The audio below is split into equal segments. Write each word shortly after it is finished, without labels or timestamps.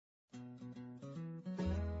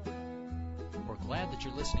glad that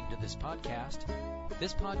you're listening to this podcast.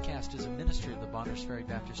 This podcast is a ministry of the Bonners Ferry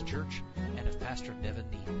Baptist Church and of Pastor Nevin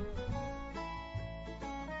Neal.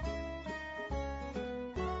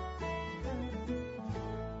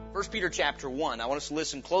 1 Peter chapter 1. I want us to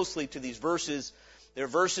listen closely to these verses. They're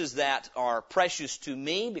verses that are precious to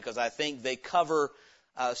me because I think they cover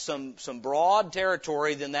some broad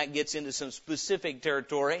territory, then that gets into some specific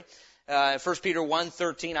territory. 1 Peter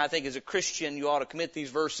 1:13, I think as a Christian you ought to commit these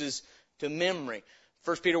verses to memory.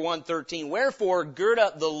 1 Peter 1:13, wherefore gird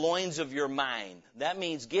up the loins of your mind. That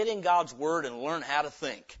means get in God's Word and learn how to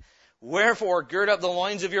think. Wherefore gird up the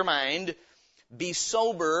loins of your mind, be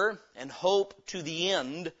sober, and hope to the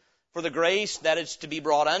end for the grace that is to be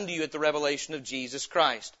brought unto you at the revelation of Jesus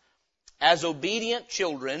Christ. As obedient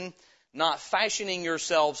children, not fashioning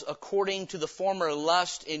yourselves according to the former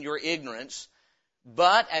lust in your ignorance,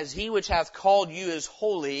 but as he which hath called you is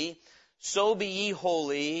holy, so be ye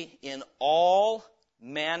holy in all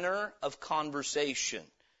manner of conversation.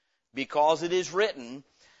 Because it is written,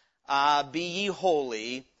 be ye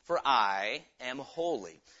holy, for I am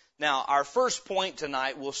holy. Now, our first point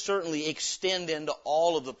tonight will certainly extend into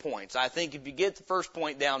all of the points. I think if you get the first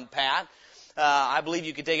point down pat, I believe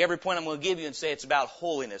you could take every point I'm going to give you and say it's about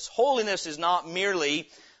holiness. Holiness is not merely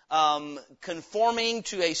conforming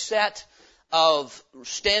to a set of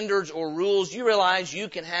standards or rules. You realize you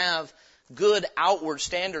can have good outward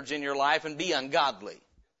standards in your life and be ungodly.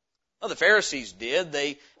 Well, the Pharisees did.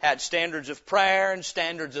 They had standards of prayer and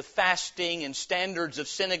standards of fasting and standards of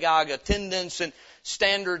synagogue attendance and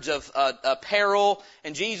standards of apparel.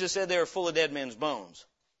 And Jesus said they were full of dead men's bones.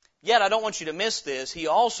 Yet, I don't want you to miss this. He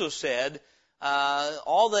also said,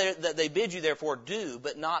 all that they bid you therefore do,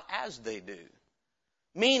 but not as they do.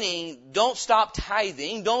 Meaning, don't stop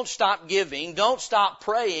tithing, don't stop giving, don't stop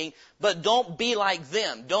praying, but don't be like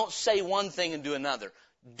them. Don't say one thing and do another.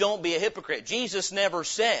 Don't be a hypocrite. Jesus never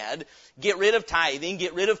said, get rid of tithing,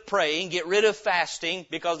 get rid of praying, get rid of fasting,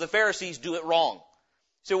 because the Pharisees do it wrong.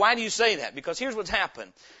 So why do you say that? Because here's what's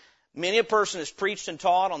happened. Many a person has preached and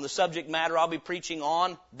taught on the subject matter I'll be preaching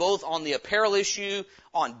on, both on the apparel issue,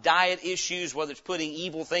 on diet issues, whether it's putting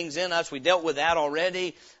evil things in us. We dealt with that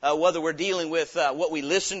already. Whether we're dealing with what we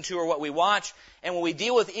listen to or what we watch. And when we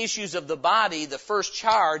deal with issues of the body, the first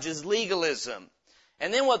charge is legalism.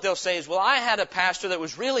 And then what they'll say is, well, I had a pastor that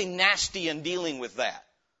was really nasty in dealing with that.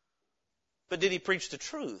 But did he preach the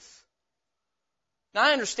truth? Now,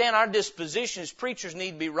 I understand our disposition as preachers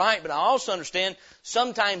need to be right, but I also understand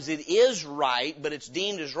sometimes it is right, but it's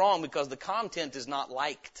deemed as wrong because the content is not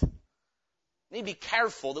liked. We need to be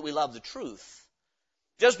careful that we love the truth.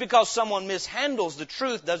 Just because someone mishandles the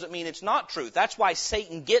truth doesn't mean it's not truth. That's why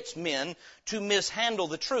Satan gets men to mishandle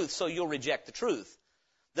the truth, so you'll reject the truth.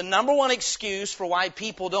 The number one excuse for why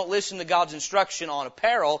people don't listen to God's instruction on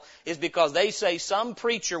apparel is because they say some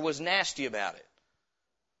preacher was nasty about it.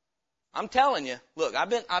 I'm telling you, look,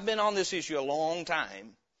 I've been on this issue a long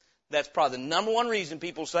time. That's probably the number one reason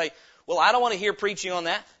people say, well, I don't want to hear preaching on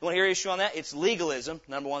that. You want to hear issue on that? It's legalism.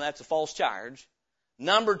 Number one, that's a false charge.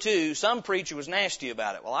 Number two, some preacher was nasty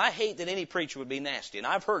about it. Well, I hate that any preacher would be nasty, and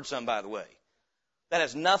I've heard some, by the way. That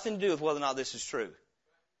has nothing to do with whether or not this is true.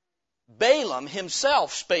 Balaam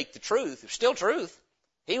himself spake the truth. It's still truth.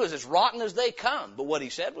 He was as rotten as they come, but what he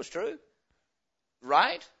said was true.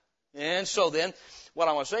 Right? And so then, what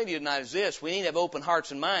I want to say to you tonight is this. We need to have open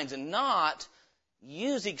hearts and minds and not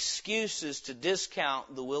use excuses to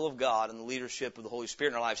discount the will of God and the leadership of the Holy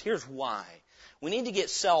Spirit in our lives. Here's why. We need to get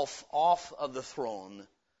self off of the throne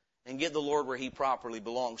and get the Lord where He properly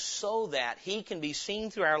belongs so that He can be seen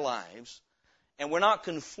through our lives. And we're not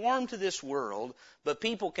conformed to this world, but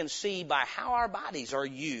people can see by how our bodies are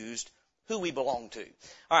used who we belong to.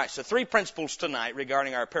 All right, so 3 principles tonight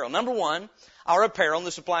regarding our apparel. Number one, our apparel, and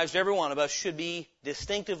this applies to every one of us, should be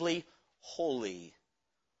distinctively holy.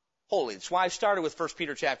 Holy. That's why I started with 1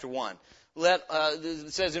 Peter chapter 1.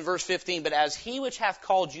 It says in verse 15, but as he which hath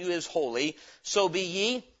called you is holy, so be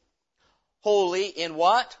ye holy in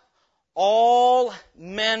what? All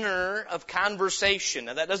manner of conversation.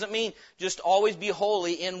 Now that doesn't mean just always be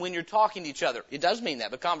holy in when you're talking to each other. It does mean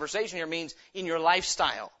that, but conversation here means in your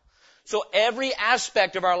lifestyle. So every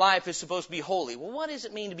aspect of our life is supposed to be holy. Well, what does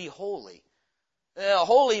it mean to be holy?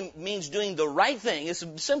 Holy means doing the right thing. It's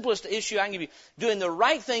the simplest issue I can give you. Doing the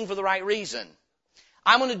right thing for the right reason.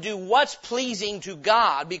 I'm going to do what's pleasing to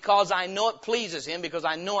God because I know it pleases Him, because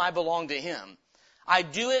I know I belong to Him. I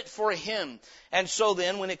do it for Him. And so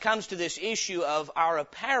then, when it comes to this issue of our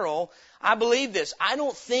apparel, I believe this. I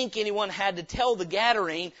don't think anyone had to tell the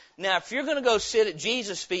Gadarene, now if you're going to go sit at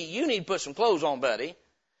Jesus' feet, you need to put some clothes on, buddy.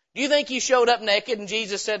 Do you think he showed up naked and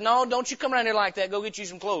Jesus said, no, don't you come around here like that, go get you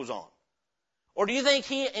some clothes on? Or do you think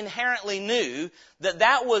he inherently knew that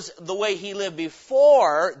that was the way he lived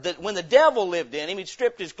before, that when the devil lived in him, he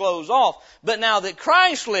stripped his clothes off, but now that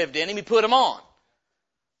Christ lived in him, he put them on?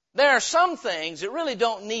 There are some things that really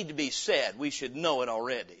don't need to be said. We should know it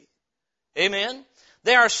already. Amen?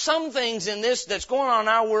 There are some things in this that's going on in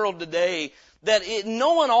our world today that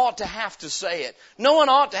no one ought to have to say it. No one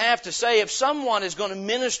ought to have to say if someone is going to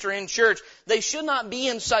minister in church, they should not be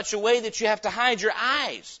in such a way that you have to hide your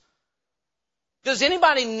eyes. Does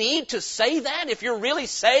anybody need to say that if you're really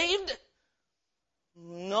saved?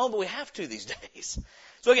 No, but we have to these days.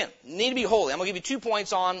 So again, need to be holy. I'm going to give you 2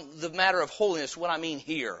 points on the matter of holiness, what I mean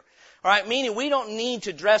here. All right, meaning we don't need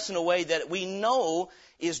to dress in a way that we know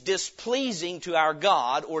is displeasing to our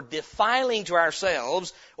God or defiling to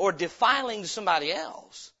ourselves or defiling to somebody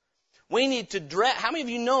else. We need to dress. How many of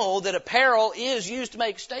you know that apparel is used to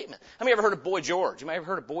make a statement? How many ever heard of Boy George? You may have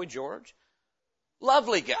heard of Boy George?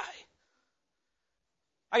 Lovely guy.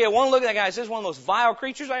 I get one look at that guy and says, one of the most vile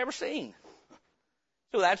creatures I ever seen.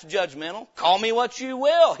 So that's judgmental. Call me what you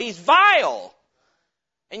will. He's vile.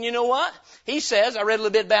 And you know what? He says, I read a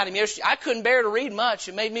little bit about him yesterday, I couldn't bear to read much.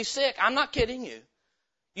 It made me sick. I'm not kidding you.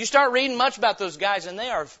 You start reading much about those guys and they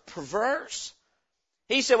are perverse.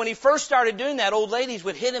 He said when he first started doing that, old ladies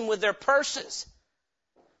would hit him with their purses.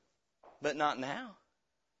 But not now.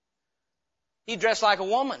 He dressed like a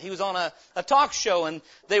woman. He was on a talk show and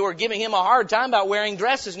they were giving him a hard time about wearing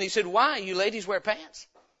dresses. And he said, why? You ladies wear pants.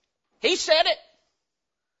 He said it.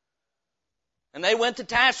 And they went to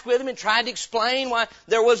task with him and tried to explain why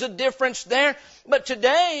there was a difference there. But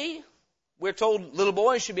today, we're told little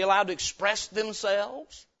boys should be allowed to express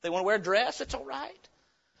themselves. They want to wear a dress, it's all right.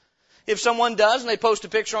 If someone does and they post a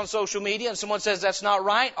picture on social media and someone says that's not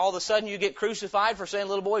right, all of a sudden you get crucified for saying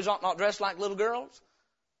little boys ought not dress like little girls.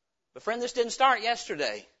 But friend, this didn't start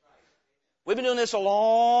yesterday. We've been doing this a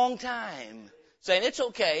long time. Saying it's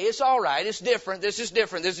okay, it's all right, it's different, this is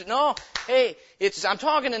different, this is, no, hey, I'm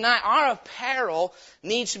talking tonight, our apparel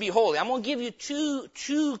needs to be holy. I'm going to give you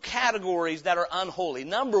two categories that are unholy.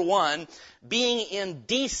 Number one, being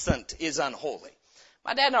indecent is unholy.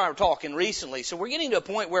 My dad and I were talking recently, so we're getting to a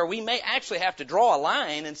point where we may actually have to draw a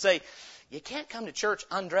line and say, you can't come to church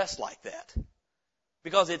undressed like that.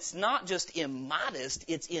 Because it's not just immodest,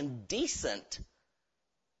 it's indecent.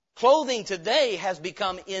 Clothing today has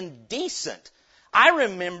become indecent. I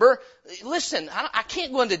remember, listen, I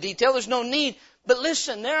can't go into detail, there's no need, but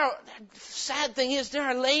listen, sad thing is there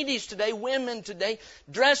are ladies today, women today,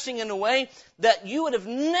 dressing in a way that you would have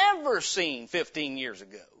never seen 15 years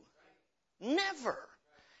ago. Never.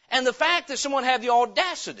 And the fact that someone had the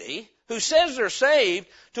audacity, who says they're saved,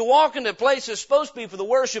 to walk into a place that's supposed to be for the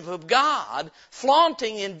worship of God,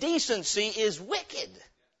 flaunting indecency is wicked.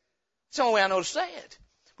 It's the only way I know to say it.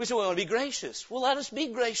 We say, we want to be gracious. Well, let us be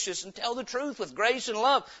gracious and tell the truth with grace and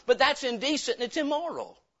love. But that's indecent and it's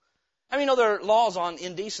immoral. I mean, there are laws on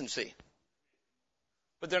indecency.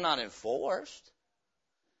 But they're not enforced.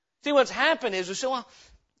 See, what's happened is, we say, well,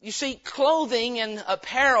 you see, clothing and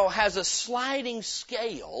apparel has a sliding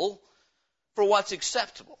scale for what's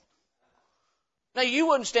acceptable. Now, you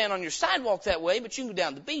wouldn't stand on your sidewalk that way, but you can go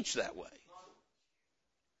down the beach that way.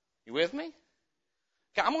 You with me?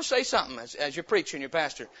 Okay, I'm going to say something as your preacher and your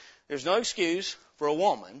pastor. There's no excuse for a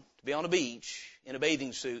woman to be on a beach in a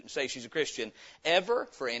bathing suit and say she's a Christian ever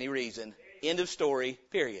for any reason. End of story,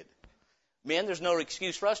 period. Men, there's no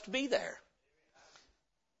excuse for us to be there.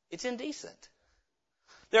 It's indecent.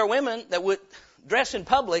 There are women that would dress in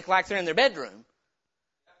public like they're in their bedroom,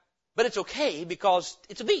 but it's okay because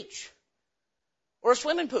it's a beach or a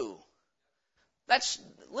swimming pool. That's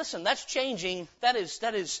changing. That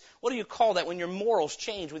is, what do you call that when your morals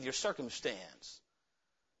change with your circumstance?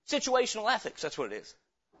 Situational ethics, that's what it is.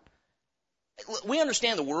 We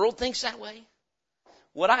understand the world thinks that way.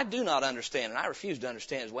 What I do not understand, and I refuse to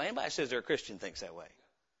understand, is why anybody says they're a Christian thinks that way.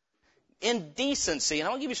 Indecency, and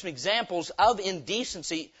I'm going to give you some examples of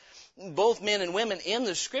indecency, both men and women in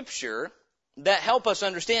the Scripture, that help us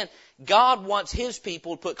understand God wants His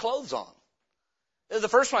people to put clothes on. The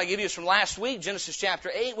first one I give you is from last week, Genesis chapter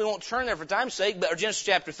 8. We won't turn there for time's sake, but Genesis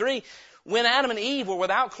chapter 3. When Adam and Eve were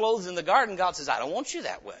without clothes in the garden, God says, I don't want you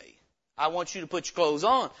that way. I want you to put your clothes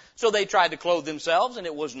on. So they tried to clothe themselves, and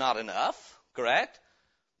it was not enough, correct?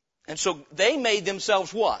 And so they made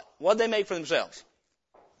themselves what? What did they make for themselves?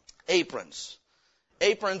 Aprons.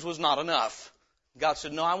 Aprons was not enough. God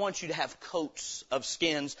said, no, I want you to have coats of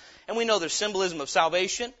skins. And we know there's symbolism of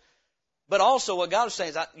salvation, but also what God is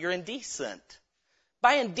saying is you're indecent.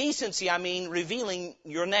 By indecency, I mean revealing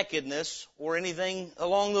your nakedness or anything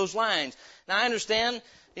along those lines. Now, I understand,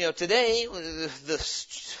 today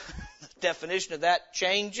the definition of that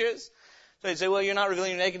changes. So you'd say, well, you're not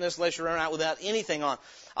revealing your nakedness unless you're running out without anything on.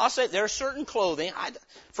 I'll say there are certain clothing.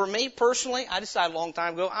 For me personally, I decided a long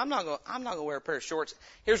time ago, I'm not going to wear a pair of shorts.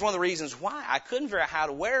 Here's one of the reasons why. I couldn't figure out how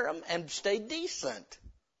to wear them and stay decent.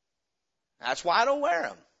 That's why I don't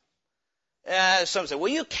wear them. Some say,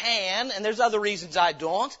 well, you can, and there's other reasons I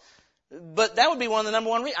don't. But that would be one of the number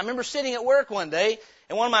one reasons. I remember sitting at work one day,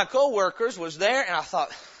 and one of my coworkers was there, and I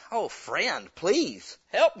thought, oh, friend, please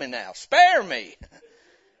help me now. Spare me.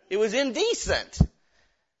 It was indecent.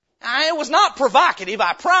 It was not provocative,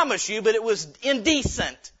 I promise you, but it was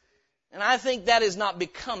indecent. And I think that is not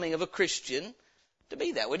becoming of a Christian to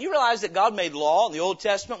be that way. Do you realize that God made law in the Old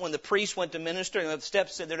Testament when the priests went to minister, and the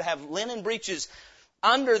steps said they're to have linen breeches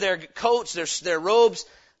under their coats, their robes,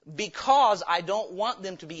 because I don't want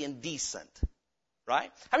them to be indecent.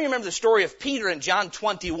 Right? How many remember the story of Peter in John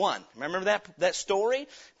 21? Remember that story?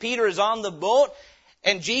 Peter is on the boat,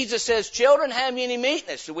 and Jesus says, children, have you any meat?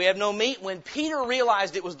 They said, we have no meat. When Peter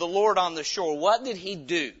realized it was the Lord on the shore, what did he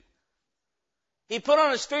do? He put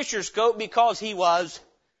on his fisher's coat because he was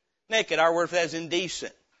naked. Our word for that is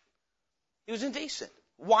indecent. He was indecent.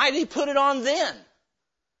 Why did he put it on then?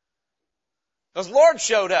 Because the Lord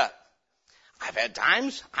showed up. I've had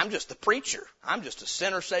times, I'm just the preacher. I'm just a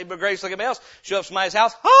sinner saved by grace like everybody else. Show up to somebody's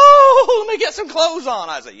house, oh, let me get some clothes on.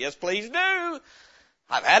 I say, yes, please do.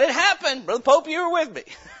 I've had it happen. Brother Pope, you were with me.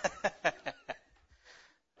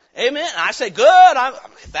 Amen. And I say, good.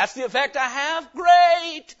 If that's the effect I have,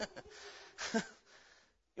 great.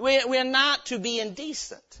 We are not to be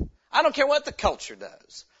indecent. I don't care what the culture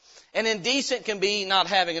does. And indecent can be not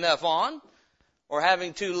having enough on or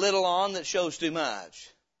having too little on that shows too much.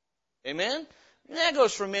 Amen? And that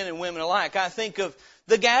goes for men and women alike. I think of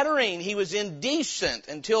the Gadarene. He was indecent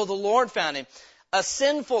until the Lord found him. A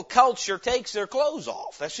sinful culture takes their clothes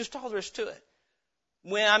off. That's just all there is to it.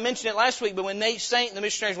 When I mentioned it last week, but when Nate Saint and the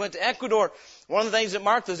missionaries went to Ecuador, one of the things that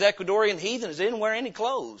marked those Ecuadorian heathens, they didn't wear any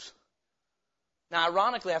clothes. Now,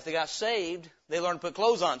 ironically, after they got saved, they learned to put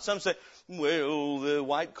clothes on. Some say, well, the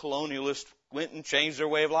white colonialists went and changed their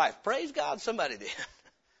way of life. Praise God, somebody did.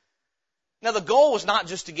 Now, the goal was not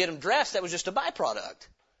just to get them dressed. That was just a byproduct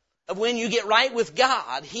of when you get right with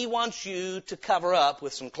God. He wants you to cover up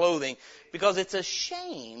with some clothing because it's a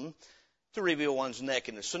shame to reveal one's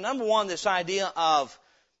nakedness. So, number one, this idea of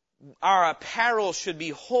our apparel should be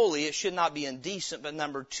holy. It should not be indecent. But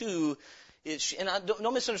number two,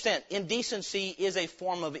 don't misunderstand, indecency is a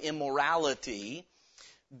form of immorality.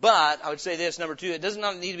 But I would say this, number two, it does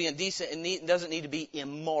not need to be indecent. It doesn't need to be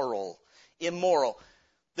immoral. Immoral.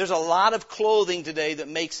 There's a lot of clothing today that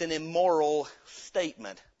makes an immoral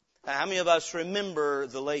statement. Now, how many of us remember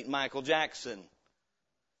the late Michael Jackson?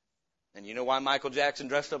 And you know why Michael Jackson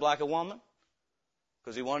dressed up like a woman?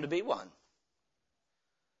 Because he wanted to be one.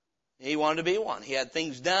 He wanted to be one. He had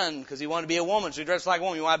things done because he wanted to be a woman, so he dressed like a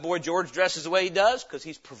woman. You know why Boy George dresses the way he does? Because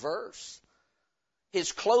he's perverse.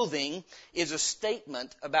 His clothing is a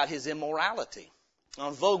statement about his immorality.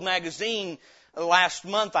 On Vogue magazine last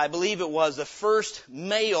month, I believe it was, the first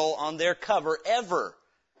male on their cover ever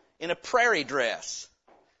in a prairie dress.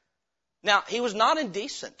 Now, he was not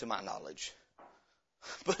indecent to my knowledge,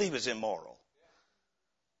 but he was immoral.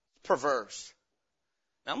 Perverse.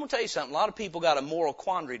 Now, I'm going to tell you something. A lot of people got a moral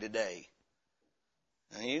quandary today.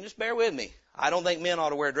 And you just bear with me. I don't think men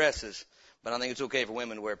ought to wear dresses, but I think it's okay for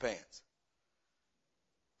women to wear pants.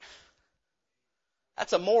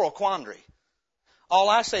 That's a moral quandary. All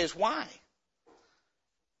I say is why?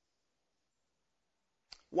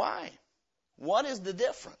 Why? What is the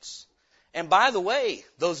difference? And by the way,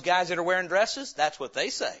 those guys that are wearing dresses, that's what they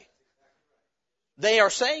say. They are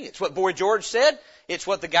saying it's what Boy George said. It's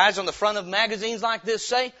what the guys on the front of magazines like this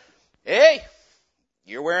say. Hey,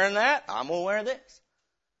 you're wearing that, I'm going to wear this.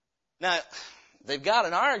 Now, they've got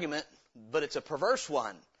an argument, but it's a perverse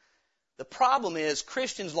one. The problem is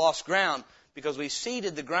Christians lost ground because we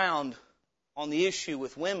ceded the ground on the issue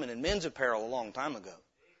with women and men's apparel a long time ago.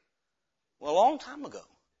 Well, a long time ago.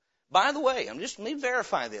 By the way, let me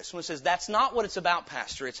verify this. Someone says, that's not what it's about,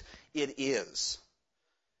 Pastor. It is.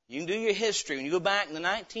 You can do your history. When you go back in the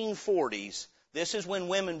 1940s, this is when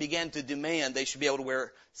women began to demand they should be able to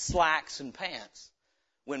wear slacks and pants.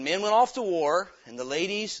 When men went off to war and the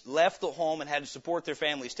ladies left the home and had to support their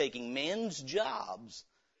families taking men's jobs,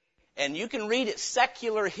 and you can read it,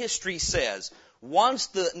 secular history says, once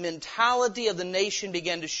the mentality of the nation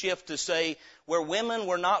began to shift to say where women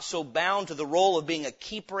were not so bound to the role of being a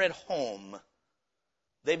keeper at home,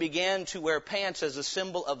 they began to wear pants as a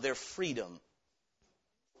symbol of their freedom.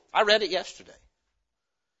 I read it yesterday.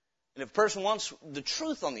 And if a person wants the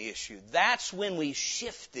truth on the issue, that's when we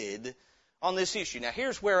shifted on this issue. Now,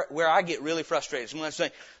 here's where I get really frustrated. Someone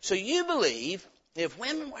saying, so you believe if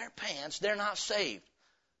women wear pants, they're not saved.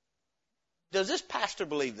 Does this pastor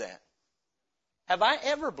believe that? Have I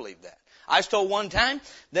ever believed that? I was told one time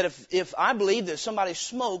that if I believed that somebody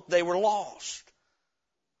smoked, they were lost.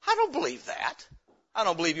 I don't believe that. I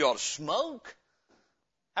don't believe you ought to smoke.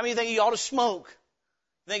 How many think you ought to smoke?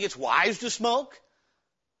 Think it's wise to smoke?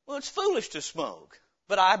 Well, it's foolish to smoke.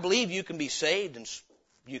 But I believe you can be saved, and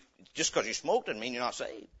just because you smoke doesn't mean you're not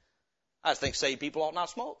saved. I think saved people ought not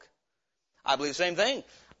smoke. I believe the same thing.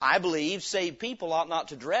 I believe saved people ought not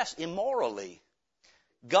to dress immorally.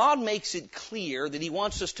 God makes it clear that He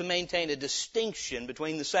wants us to maintain a distinction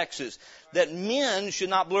between the sexes, that men should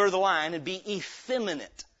not blur the line and be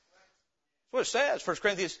effeminate. That's what it says, 1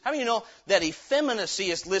 Corinthians. How many of you know that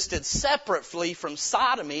effeminacy is listed separately from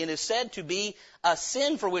sodomy and is said to be a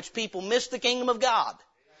sin for which people miss the kingdom of God?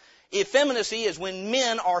 Effeminacy is when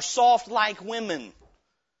men are soft like women.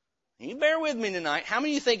 You bear with me tonight. How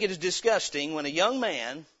many of you think it is disgusting when a young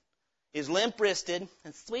man is limp-wristed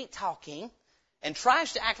and sweet-talking and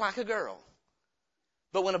tries to act like a girl?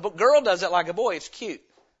 But when a girl does it like a boy, it's cute.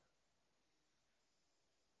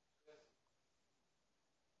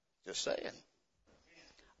 Just saying.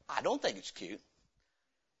 I don't think it's cute.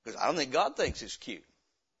 Because I don't think God thinks it's cute.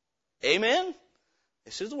 Amen?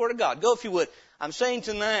 This is the Word of God. Go if you would. I'm saying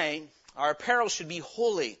tonight, our apparel should be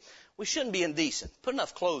holy. We shouldn't be indecent. Put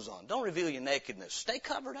enough clothes on. Don't reveal your nakedness. Stay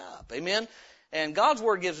covered up. Amen? And God's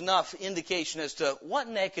Word gives enough indication as to what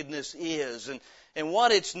nakedness is and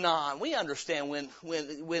what it's not. We understand when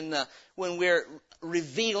we're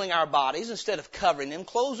revealing our bodies instead of covering them.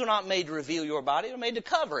 Clothes are not made to reveal your body. They're made to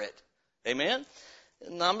cover it. Amen?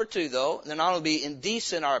 Number two, though, they're not only be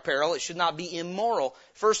indecent, our apparel, it should not be immoral.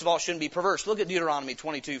 First of all, it shouldn't be perverse. Look at Deuteronomy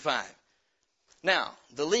 22:5. Now,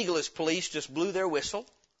 the legalist police just blew their whistle.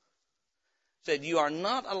 Said you are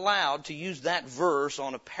not allowed to use that verse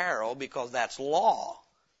on apparel because that's law.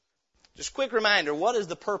 Just a quick reminder, what is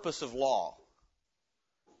the purpose of law?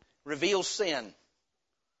 Reveals sin.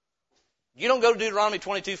 You don't go to Deuteronomy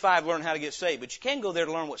 22:5 to learn how to get saved, but you can go there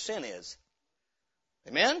to learn what sin is.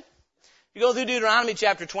 Amen? You go through Deuteronomy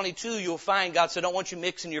chapter 22, you'll find God said, I don't want you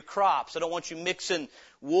mixing your crops. I don't want you mixing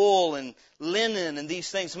wool and linen and these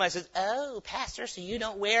things. Somebody says, oh, pastor, so you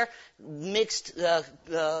don't wear mixed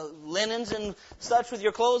linens and such with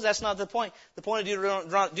your clothes? That's not the point. The point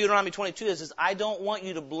of Deuteronomy 22 is I don't want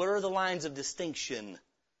you to blur the lines of distinction.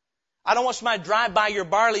 I don't want somebody to drive by your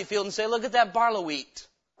barley field and say, look at that barley wheat.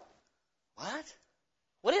 What?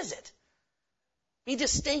 What is it? Be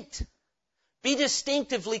distinct. Be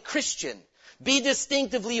distinctively Christian. Be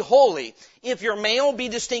distinctively holy. If you're male, be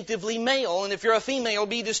distinctively male. And if you're a female,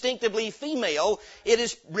 be distinctively female. It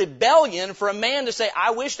is rebellion for a man to say,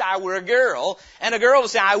 I wished I were a girl, and a girl to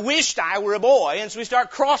say, I wished I were a boy. And so we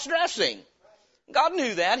start cross-dressing. God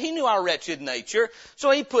knew that. He knew our wretched nature.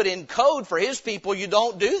 So He put in code for His people, you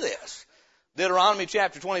don't do this. Deuteronomy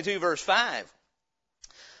chapter 22, verse 5.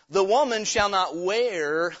 The woman shall not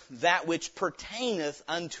wear that which pertaineth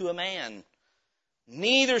unto a man.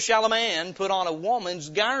 Neither shall a man put on a woman's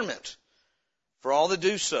garment. For all that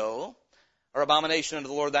do so are abomination unto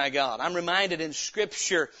the Lord thy God. I'm reminded in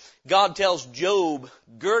Scripture, God tells Job,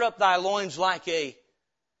 gird up thy loins like a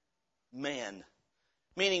man.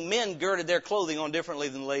 Meaning men girded their clothing on differently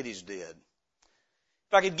than ladies did.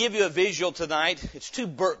 If I could give you a visual tonight, it's too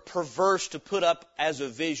perverse to put up as a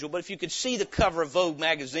visual, but if you could see the cover of Vogue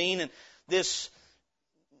magazine and this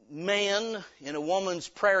man in a woman's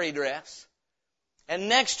prairie dress, and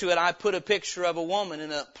next to it I put a picture of a woman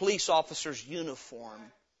in a police officer's uniform.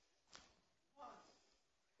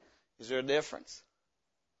 Is there a difference?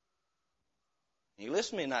 You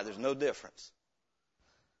listen to me tonight, there's no difference.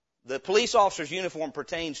 The police officer's uniform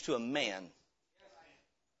pertains to a man.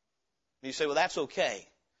 You say, well, that's okay.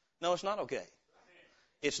 No, it's not okay.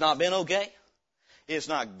 It's not been okay. It's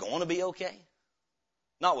not going to be okay.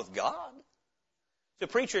 Not with God. To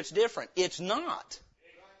preacher, it's different. It's not.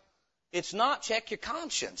 It's not. Check your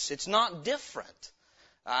conscience. It's not different.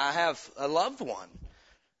 I have a loved one.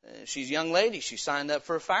 She's a young lady. She signed up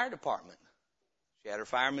for a fire department. She had her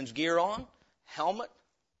fireman's gear on, helmet,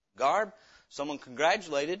 garb. Someone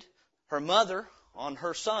congratulated her mother on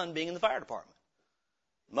her son being in the fire department.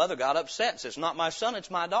 Mother got upset and says, it's not my son, it's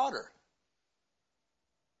my daughter.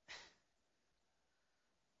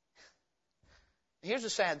 Here's the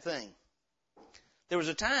sad thing. There was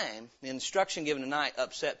a time the instruction given tonight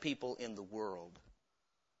upset people in the world.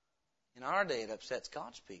 In our day, it upsets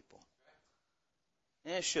God's people.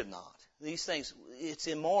 And it should not. These things, it's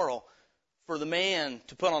immoral for the man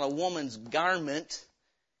to put on a woman's garment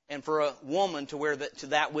and for a woman to wear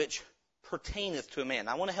that which pertaineth to a man.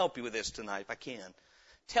 I want to help you with this tonight if I can.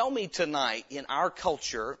 Tell me tonight, in our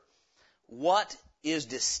culture, what is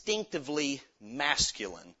distinctively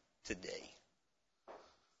masculine today?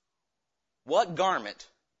 What garment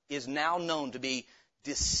is now known to be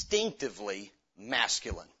distinctively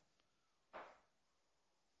masculine?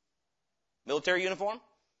 Military uniform?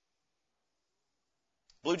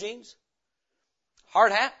 Blue jeans?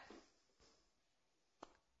 Hard hat?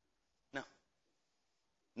 No.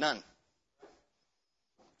 None.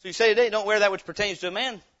 So you say today, don't wear that which pertains to a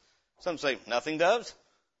man. Some say, nothing does.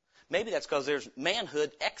 Maybe that's because there's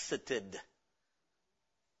manhood exited.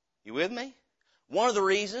 You with me? One of the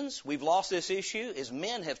reasons we've lost this issue is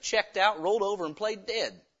men have checked out, rolled over, and played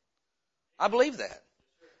dead. I believe that.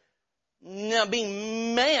 Now,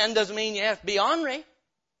 being man doesn't mean you have to be ornery. It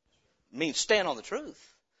means stand on the truth.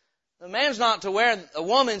 A man's not to wear a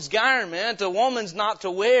woman's garment. A woman's not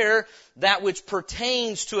to wear that which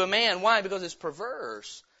pertains to a man. Why? Because it's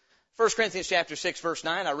perverse. 1 Corinthians chapter 6, verse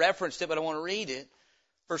 9. I referenced it, but I want to read it.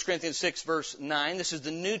 1 Corinthians 6, verse 9. This is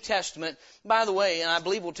the New Testament. By the way, and I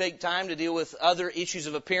believe we'll take time to deal with other issues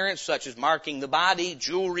of appearance, such as marking the body,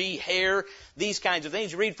 jewelry, hair, these kinds of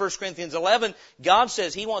things. You read 1 Corinthians 11, God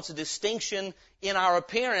says He wants a distinction in our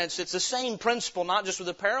appearance. It's the same principle, not just with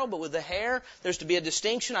apparel, but with the hair. There's to be a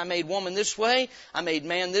distinction. I made woman this way, I made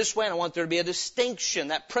man this way, and I want there to be a distinction.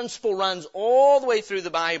 That principle runs all the way through the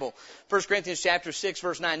Bible. 1 Corinthians chapter 6,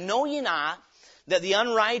 verse 9. Know ye not that the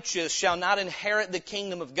unrighteous shall not inherit the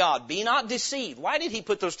kingdom of God? Be not deceived. Why did He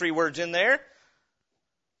put those three words in there?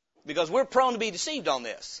 Because we're prone to be deceived on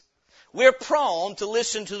this. We're prone to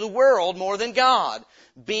listen to the world more than God.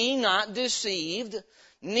 Be not deceived,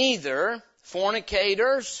 neither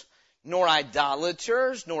fornicators, nor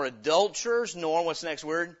idolaters, nor adulterers, nor, what's the next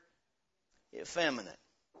word? Effeminate.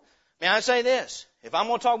 May I say this? If I'm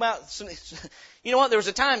going to talk about some, you know what, there was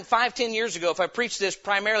a time 5-10 years ago, if I preached this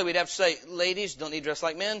primarily, we'd have to say, ladies don't need to dress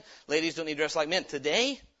like men, ladies don't need to dress like men.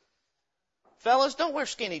 Today, fellas, don't wear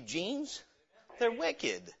skinny jeans. They're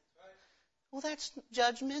wicked. Well, that's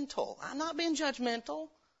judgmental. I'm not being judgmental.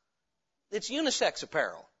 It's unisex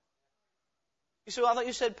apparel. You say, well, I thought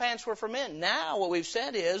you said pants were for men. Now what we've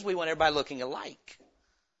said is we want everybody looking alike.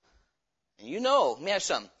 And you know, let me ask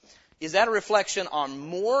you something. Is that a reflection on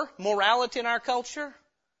more morality in our culture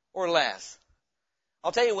or less?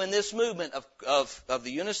 I'll tell you, when this movement of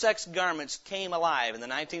the unisex garments came alive in the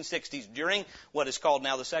 1960s during what is called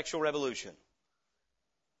now the sexual revolution.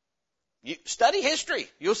 You study history.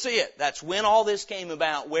 You'll see it. That's when all this came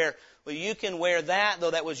about, where you can wear that, though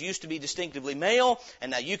that was used to be distinctively male, and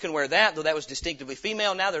now you can wear that, though that was distinctively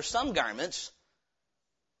female. Now there's some garments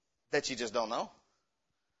that you just don't know.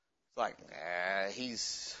 It's like,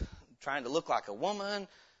 he's trying to look like a woman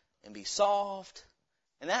and be soft.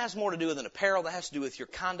 And that has more to do with an apparel. That has to do with your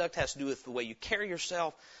conduct, has to do with the way you carry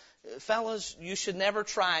yourself. Fellas, you should never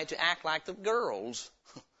try to act like the girls.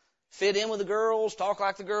 Fit in with the girls, talk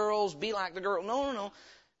like the girls, be like the girls. No.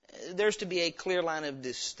 There's to be a clear line of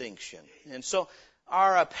distinction. And so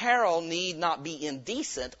our apparel need not be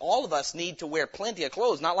indecent. All of us need to wear plenty of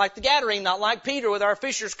clothes. Not like the Gadarene, not like Peter with our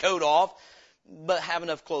fisher's coat off, but have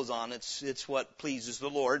enough clothes on. It's what pleases the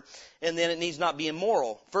Lord. And then it needs not be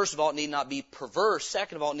immoral. First of all, it need not be perverse.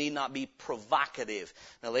 Second of all, it need not be provocative.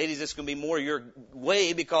 Now, ladies, this is going to be more your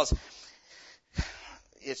way, because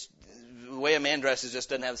it's the way a man dresses just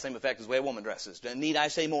doesn't have the same effect as the way a woman dresses. Need I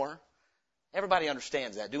say more? Everybody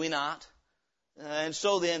understands that, do we not? And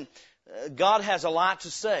so then, God has a lot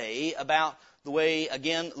to say about the way,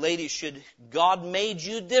 again, ladies should, God made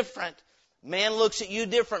you different. Man looks at you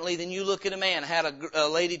differently than you look at a man. I had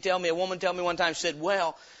a woman tell me one time, said,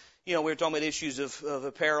 well, we were talking about issues of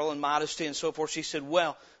apparel and modesty and so forth. She said,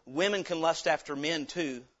 well, women can lust after men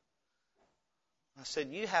too. I said,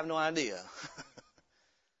 you have no idea.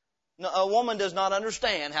 No, a woman does not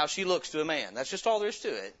understand how she looks to a man. That's just all there is to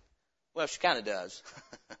it. Well, she kind of does.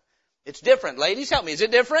 It's different. Ladies, help me. Is it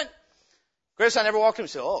different? Chris, I never walked in and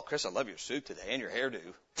said, oh, Chris, I love your suit today and your hairdo.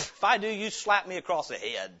 If I do, you slap me across the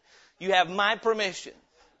head. You have my permission.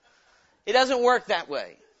 It doesn't work that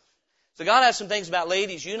way. So God has some things about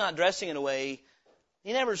ladies, you not dressing in a way.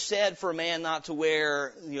 He never said for a man not to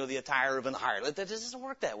wear, the attire of an harlot. That doesn't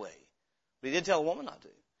work that way. But He did tell a woman not to.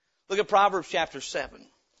 Look at Proverbs chapter 7.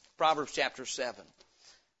 Proverbs chapter 7.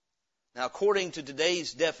 Now, according to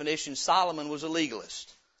today's definition, Solomon was a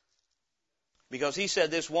legalist, because he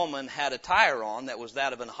said this woman had attire on that was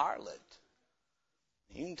that of an harlot.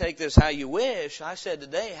 You can take this how you wish. I said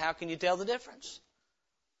today, how can you tell the difference?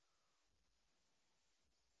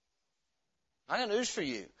 I got news for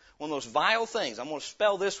you. One of those vile things, I'm going to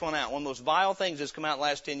spell this one out. One of those vile things that's come out in the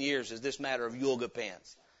last 10 years is this matter of yoga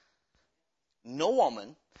pants. No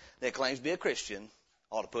woman that claims to be a Christian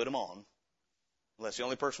ought to put them on unless the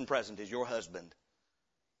only person present is your husband.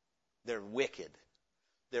 They're wicked.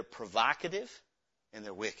 They're provocative and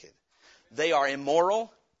they're wicked. They are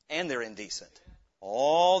immoral and they're indecent.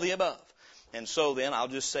 All the above. And so then, I'll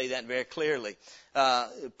just say that very clearly.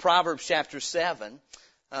 Proverbs chapter 7,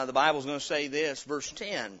 the Bible's going to say this, verse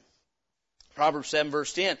 10. Proverbs 7,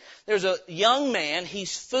 verse 10. There's a young man,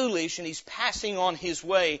 he's foolish and he's passing on his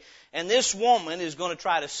way, and this woman is going to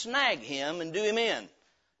try to snag him and do him in.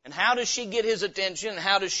 And how does she get his attention?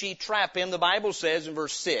 How does she trap him? The Bible says in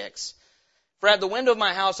verse 6, "For at the window of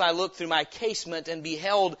my house I looked through my casement and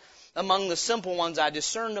beheld among the simple ones, I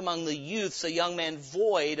discerned among the youths a young man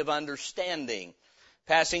void of understanding,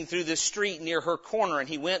 passing through the street near her corner, and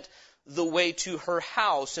he went the way to her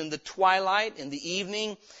house in the twilight, in the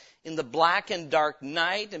evening, in the black and dark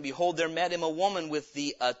night, and behold, there met him a woman with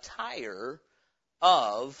the attire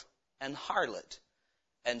of an harlot,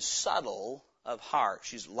 and subtle of heart."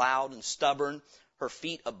 She's loud and stubborn. Her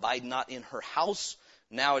feet abide not in her house.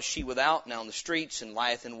 Now is she without, now in the streets, and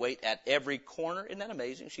lieth in wait at every corner. Isn't that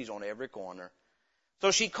amazing? She's on every corner.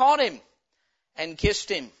 So she caught him and kissed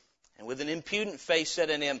him, and with an impudent face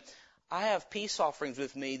said unto him, "I have peace offerings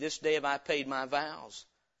with me. This day have I paid my vows."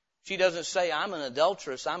 She doesn't say, "I'm an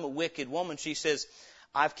adulteress, I'm a wicked woman." She says,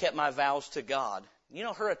 "I've kept my vows to God." You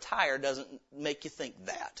know, her attire doesn't make you think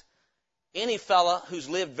that. Any fella who's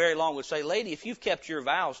lived very long would say, "Lady, if you've kept your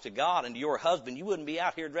vows to God and to your husband, you wouldn't be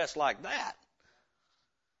out here dressed like that."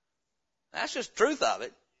 That's just the truth of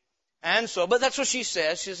it. And so, but that's what she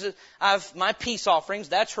says. She says, "I've my peace offerings."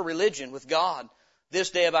 That's her religion with God.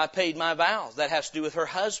 "This day have I paid my vows." That has to do with her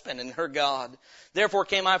husband and her God. "Therefore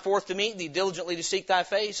came I forth to meet thee, diligently to seek thy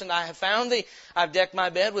face, and I have found thee. I've decked my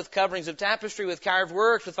bed with coverings of tapestry, with carved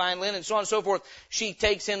works, with fine linen," and so on and so forth. She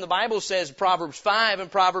takes him, the Bible says, Proverbs 5 and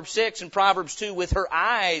Proverbs 6 and Proverbs 2, with her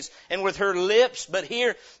eyes and with her lips. But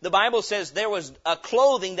here, the Bible says there was a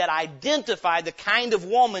clothing that identified the kind of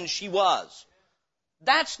woman she was.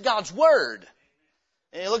 That's God's Word.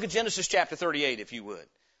 And look at Genesis chapter 38, if you would.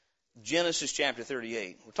 Genesis chapter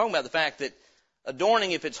 38. We're talking about the fact that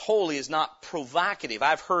adorning, if it's holy, is not provocative.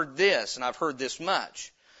 I've heard this, and I've heard this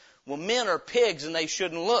much. Well, men are pigs and they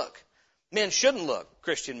shouldn't look. Men shouldn't look,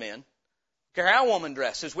 Christian men. Care how a woman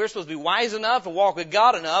dresses. We're supposed to be wise enough and walk with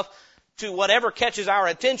God enough to whatever catches our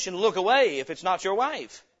attention, look away if it's not your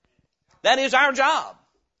wife. That is our job.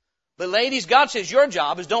 But ladies, God says your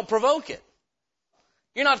job is don't provoke it.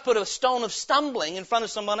 You're not to put a stone of stumbling in front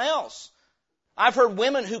of someone else. I've heard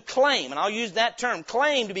women who claim, and I'll use that term,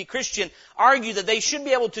 claim to be Christian, argue that they should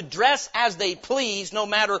be able to dress as they please no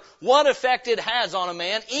matter what effect it has on a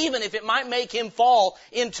man, even if it might make him fall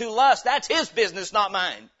into lust. That's his business, not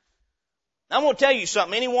mine. I'm going to tell you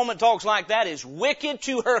something. Any woman talks like that is wicked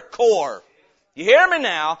to her core. You hear me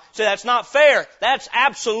now? So that's not fair. That's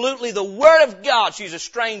absolutely the Word of God. She's a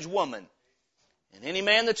strange woman. And any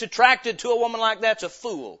man that's attracted to a woman like that's a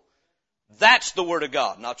fool. That's the Word of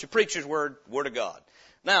God, not your preacher's word, Word of God.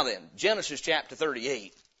 Now then, Genesis chapter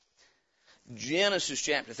 38. Genesis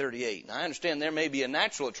chapter 38. Now I understand there may be a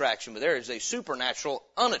natural attraction, but there is a supernatural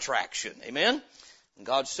unattraction. Amen? When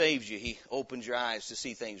God saves you, He opens your eyes to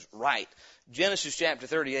see things right. Genesis chapter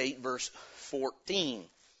 38, verse 14.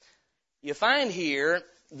 You find here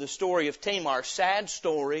the story of Tamar. Sad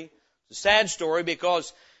story. It's a sad story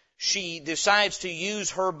because she decides to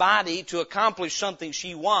use her body to accomplish something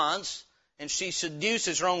she wants. And she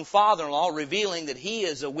seduces her own father-in-law, revealing that he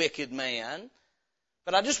is a wicked man.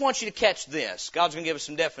 But I just want you to catch this. God's going to give us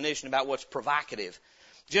some definition about what's provocative.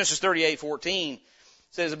 Genesis 38:14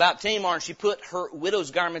 says about Tamar, and she put her widow's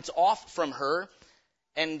garments off from her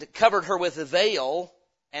and covered her with a veil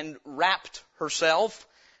and wrapped herself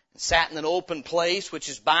and sat in an open place, which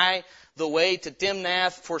is by the way to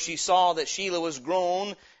Timnath, for she saw that Shelah was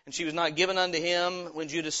grown and she was not given unto him. When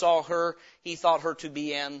Judah saw her, he thought her to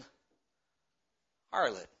be an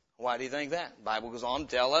harlot. Why do you think that? The Bible goes on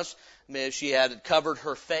to tell us she had covered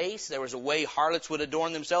her face. There was a way harlots would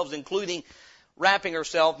adorn themselves, including wrapping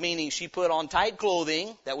herself, meaning she put on tight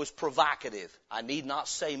clothing that was provocative. I need not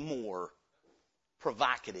say more.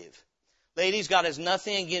 Provocative. Ladies, God has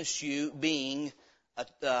nothing against you being,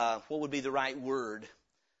 what would be the right word?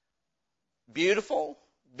 Beautiful,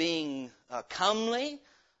 being comely,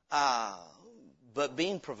 but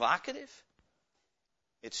being provocative,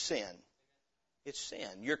 it's sin. It's sin.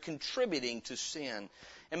 You're contributing to sin.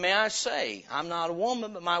 And may I say, I'm not a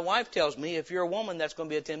woman, but my wife tells me if you're a woman, that's going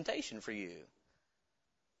to be a temptation for you.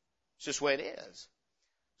 It's just the way it is.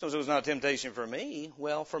 So it was not a temptation for me.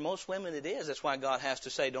 Well, for most women it is. That's why God has to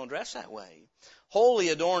say, don't dress that way. Holy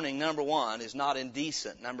adorning, number one, is not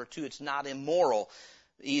indecent. Number two, it's not immoral,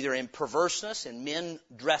 either in perverseness, in men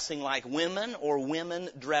dressing like women or women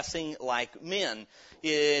dressing like men.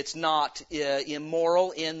 It's not immoral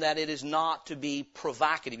in that it is not to be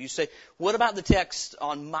provocative. You say, what about the text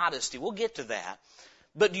on modesty? We'll get to that.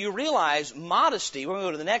 But do you realize modesty, we're going to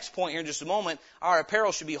go to the next point here in just a moment, our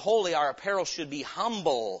apparel should be holy, our apparel should be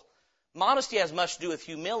humble. Modesty has much to do with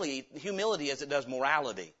humility as it does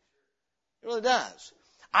morality. It really does.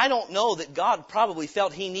 I don't know that God probably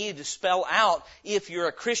felt He needed to spell out, if you're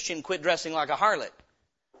a Christian, quit dressing like a harlot.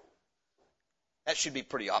 That should be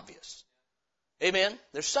pretty obvious. Amen?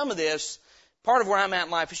 There's some of this, part of where I'm at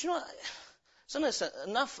in life is, some of this,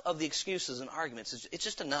 enough of the excuses and arguments, it's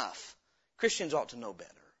just enough. Christians ought to know better.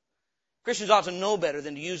 Christians ought to know better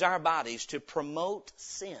than to use our bodies to promote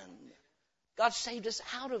sin. God saved us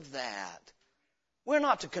out of that. We're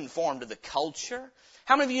not to conform to the culture.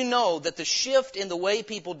 How many of you know that the shift in the way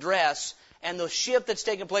people dress and the shift that's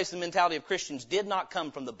taken place in the mentality of Christians did not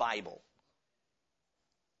come from the Bible?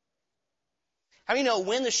 How many know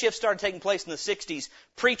when the shift started taking place in the 60s,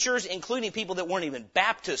 preachers, including people that weren't even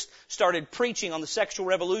Baptist, started preaching on the sexual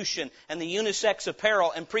revolution and the unisex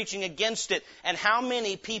apparel and preaching against it? And how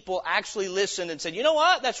many people actually listened and said, you know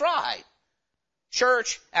what, that's right.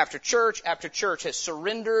 Church after church after church has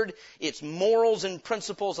surrendered its morals and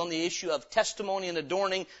principles on the issue of testimony and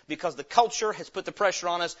adorning because the culture has put the pressure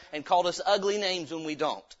on us and called us ugly names when we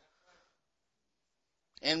don't.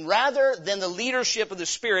 And rather than the leadership of the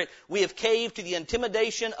Spirit, we have caved to the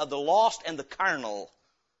intimidation of the lost and the carnal.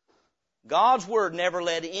 God's Word never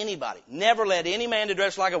led anybody, never led any man to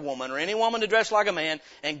dress like a woman or any woman to dress like a man,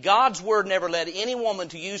 and God's Word never led any woman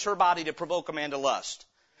to use her body to provoke a man to lust.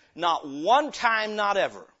 Not one time, not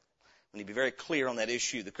ever. We need to be very clear on that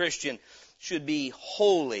issue. The Christian should be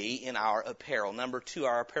holy in our apparel. Number two,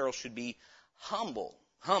 our apparel should be humble.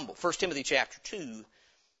 Humble. 1 Timothy chapter 2.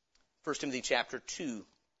 1 Timothy chapter 2.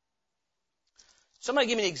 Somebody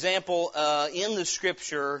give me an example in the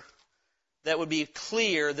Scripture that would be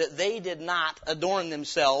clear that they did not adorn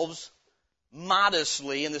themselves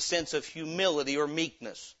modestly in the sense of humility or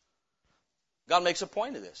meekness. God makes a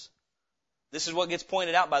point of this. This is what gets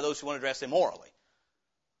pointed out by those who want to dress immorally.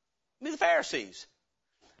 I mean, the Pharisees.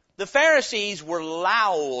 The Pharisees were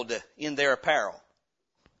loud in their apparel.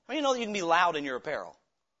 How many know that you can be loud in your apparel?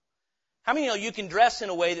 How many know you can dress in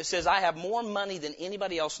a way that says, I have more money than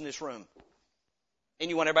anybody else in this room? And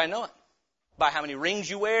you want everybody to know it. By how many rings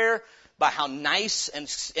you wear, by how nice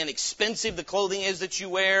and expensive the clothing is that you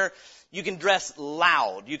wear. You can dress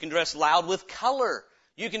loud. You can dress loud with color.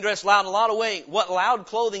 You can dress loud in a lot of ways. What loud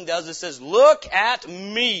clothing does is says, look at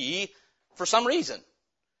me for some reason.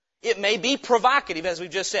 It may be provocative, as we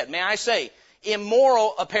just said. May I say,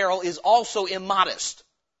 immoral apparel is also immodest.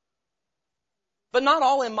 But not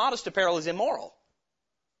all immodest apparel is immoral.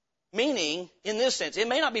 Meaning, in this sense, it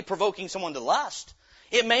may not be provoking someone to lust.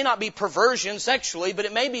 It may not be perversion sexually, but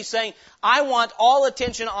it may be saying, I want all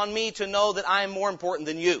attention on me to know that I am more important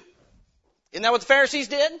than you. Isn't that what the Pharisees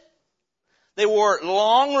did? They wore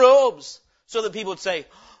long robes so that people would say,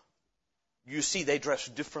 you see, they dress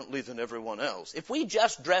differently than everyone else. If we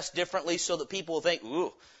just dress differently so that people will think,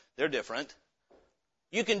 ooh, they're different.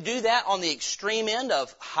 You can do that on the extreme end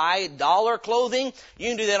of high dollar clothing. You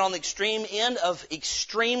can do that on the extreme end of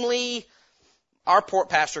extremely, our port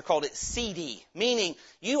pastor called it seedy, meaning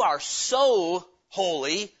you are so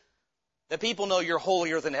holy that people know you're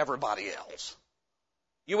holier than everybody else.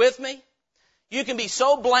 You with me? You can be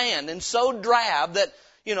so bland and so drab that,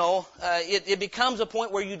 it becomes a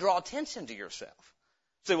point where you draw attention to yourself.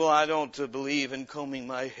 Say, well, I don't believe in combing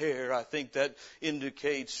my hair. I think that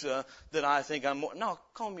indicates that I think I'm more. No,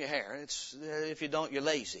 comb your hair. It's if you don't, you're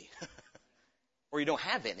lazy. Or you don't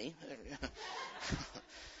have any.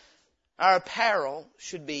 Our apparel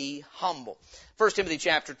should be humble. 1 Timothy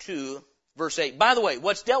chapter 2, verse 8. By the way,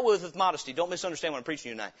 what's dealt with modesty, don't misunderstand what I'm preaching to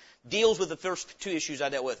you tonight, deals with the first two issues I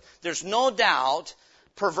dealt with. There's no doubt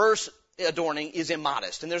perverse adorning is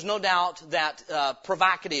immodest. And there's no doubt that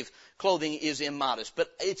provocative clothing is immodest.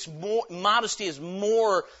 But modesty is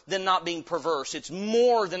more than not being perverse. It's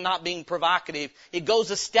more than not being provocative. It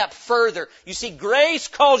goes a step further. You see, grace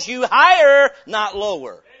calls you higher, not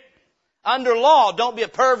lower. Under law, don't be a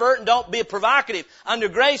pervert and don't be a provocative. Under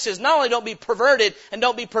grace says not only don't be perverted and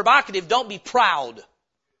don't be provocative, don't be proud.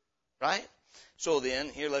 Right? So then,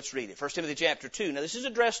 here let's read it. 1 Timothy chapter 2. Now this is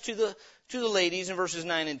addressed to the ladies in verses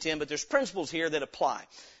 9 and 10, but there's principles here that apply.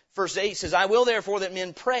 Verse 8 says, I will therefore that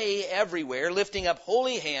men pray everywhere, lifting up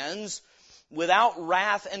holy hands without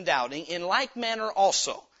wrath and doubting. In like manner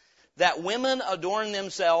also, that women adorn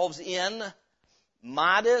themselves in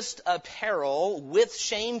modest apparel with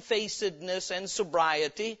shamefacedness and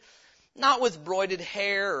sobriety, not with broided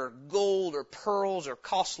hair or gold or pearls or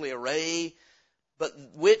costly array, but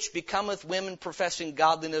which becometh women professing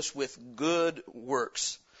godliness with good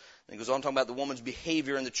works. And he goes on talking about the woman's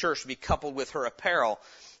behavior in the church to be coupled with her apparel.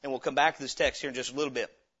 And we'll come back to this text here in just a little bit,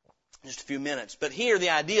 just a few minutes. But here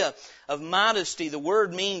the idea of modesty, the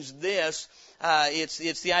word means this.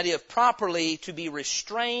 It's the idea of properly to be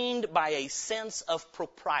restrained by a sense of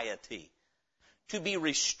propriety. To be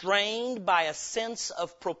restrained by a sense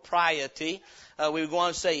of propriety. We would go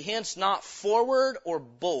on to say, hence not forward or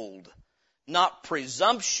bold, not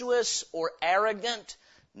presumptuous or arrogant,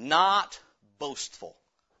 not boastful.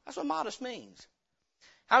 That's what modest means.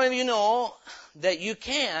 How many of you know that you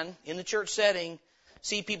can, in the church setting,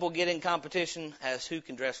 see people get in competition as who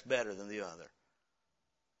can dress better than the other?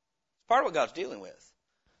 It's part of what God's dealing with.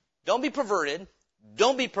 Don't be perverted.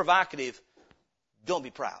 Don't be provocative. Don't be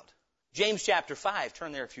proud. James chapter 5,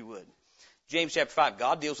 turn there if you would. James chapter 5,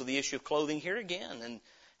 God deals with the issue of clothing here again, and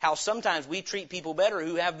how sometimes we treat people better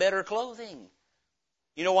who have better clothing.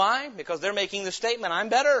 You know why? Because they're making the statement, I'm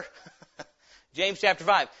better. James chapter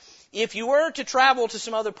 5. If you were to travel to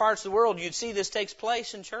some other parts of the world, you'd see this takes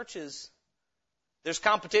place in churches. There's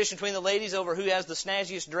competition between the ladies over who has the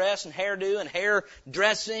snazziest dress and hairdo and hair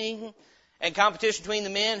dressing. And competition between the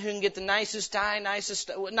men who can get the nicest tie,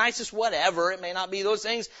 nicest whatever. It may not be those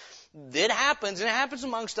things. It happens, and it happens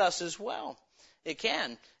amongst us as well. It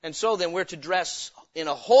can. And so then we're to dress in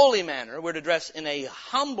a holy manner. We're to dress in a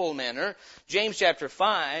humble manner. James chapter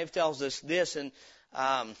 5 tells us this in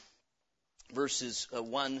verses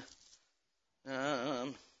 1, 2,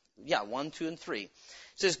 and 3. It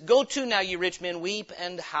says, go to now, ye rich men, weep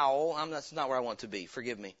and howl. That's not where I want to be.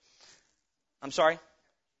 Forgive me. I'm sorry?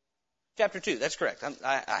 Chapter 2. That's correct.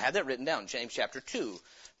 I had that written down. James chapter 2,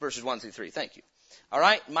 verses 1 through 3. Thank you. All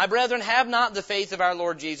right. My brethren, have not the faith of our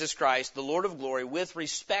Lord Jesus Christ, the Lord of glory, with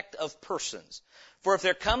respect of persons. For if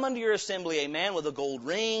there come unto your assembly a man with a gold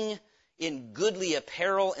ring, in goodly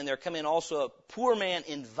apparel, and there come in also a poor man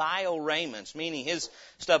in vile raiments, meaning his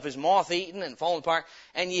stuff is moth-eaten and fallen apart,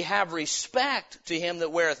 and ye have respect to him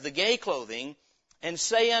that weareth the gay clothing, and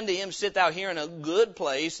say unto him, sit thou here in a good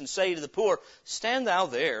place, and say to the poor, stand thou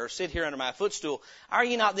there, sit here under my footstool. Are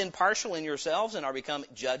ye not then partial in yourselves, and are become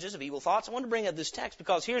judges of evil thoughts? I want to bring up this text,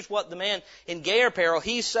 because here's what the man in gay apparel,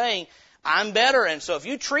 he's saying, I'm better, and so if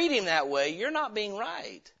you treat him that way, you're not being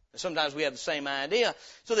right. Sometimes we have the same idea.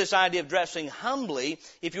 So this idea of dressing humbly,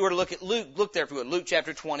 if you were to look at Luke, look there if you would, Luke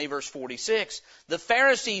chapter 20, verse 46. The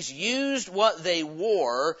Pharisees used what they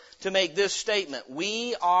wore to make this statement.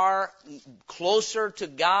 We are closer to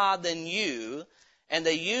God than you. And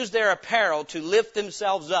they used their apparel to lift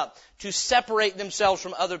themselves up, to separate themselves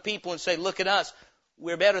from other people and say, look at us,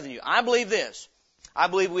 we're better than you. I believe this. I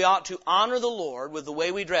believe we ought to honor the Lord with the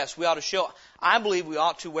way we dress. We ought to show, I believe we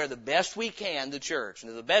ought to wear the best we can to church. And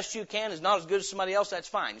if the best you can is not as good as somebody else, that's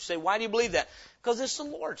fine. You say, why do you believe that? Because it's the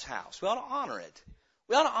Lord's house. We ought to honor it.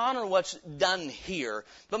 We ought to honor what's done here.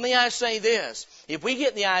 But may I say this, if we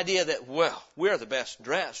get the idea that, well, we're the best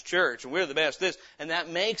dressed church and we're the best this, and that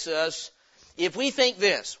makes us, if we think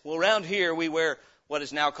this, well, around here we wear what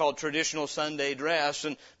is now called traditional Sunday dress,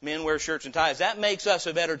 and men wear shirts and ties. That makes us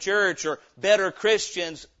a better church or better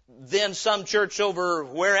Christians than some church over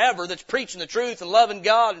wherever that's preaching the truth and loving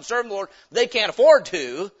God and serving the Lord. They can't afford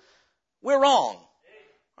to. We're wrong.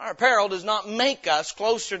 Our apparel does not make us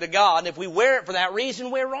closer to God, and if we wear it for that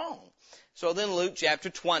reason, we're wrong. So then Luke chapter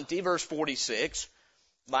 20, verse 46,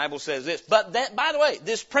 the Bible says this. But that, by the way,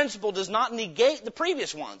 this principle does not negate the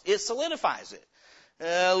previous ones. It solidifies it.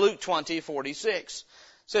 Luke 20:46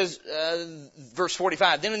 says, verse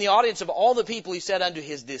 45, then in the audience of all the people he said unto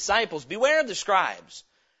his disciples, beware of the scribes,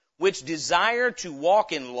 which desire to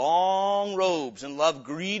walk in long robes and love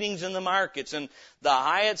greetings in the markets and the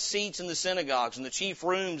highest seats in the synagogues and the chief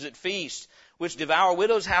rooms at feasts, which devour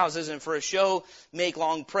widows' houses and for a show make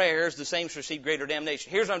long prayers, the same shall receive greater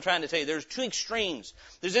damnation. Here's what I'm trying to tell you. There's two extremes.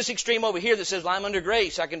 There's this extreme over here that says, well, I'm under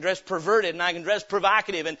grace. I can dress perverted and I can dress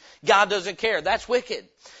provocative and God doesn't care. That's wicked.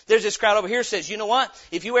 There's this crowd over here that says, you know what?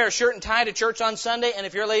 If you wear a shirt and tie to church on Sunday and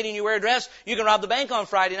if you're a lady and you wear a dress, you can rob the bank on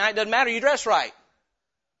Friday night. It doesn't matter. You dress right.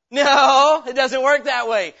 No, it doesn't work that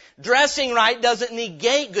way. Dressing right doesn't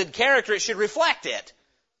negate good character. It should reflect it.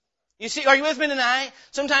 You see, are you with me tonight?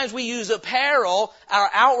 Sometimes we use apparel, our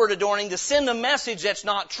outward adorning, to send a message that's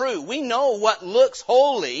not true. We know what looks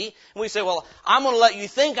holy, and we say, well, I'm going to let you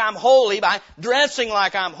think I'm holy by dressing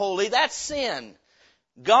like I'm holy. That's sin.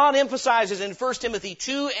 God emphasizes in 1 Timothy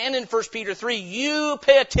 2 and in 1 Peter 3, you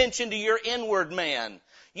pay attention to your inward man.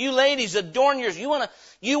 You ladies, adorn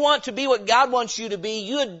yourself. You want to be what God wants you to be.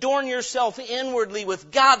 You adorn yourself inwardly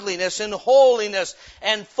with godliness and holiness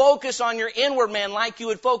and focus on your inward man like you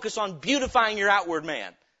would focus on beautifying your outward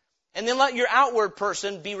man. And then let your outward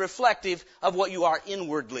person be reflective of what you are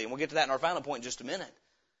inwardly. And we'll get to that in our final point in just a minute.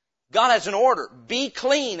 God has an order. Be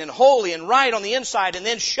clean and holy and right on the inside and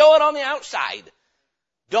then show it on the outside.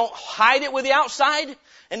 Don't hide it with the outside.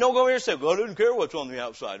 And don't go over here and say, well, I don't care what's on the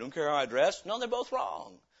outside. I don't care how I dress. No, they're both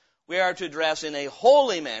wrong. We are to dress in a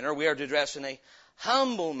holy manner. We are to dress in a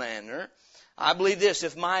humble manner. I believe this,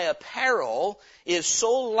 if my apparel is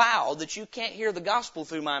so loud that you can't hear the gospel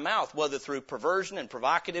through my mouth, whether through perversion and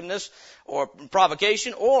provocativeness or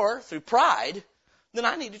provocation or through pride, then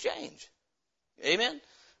I need to change. Amen?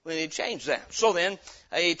 We need to change that. So then,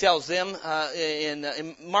 he tells them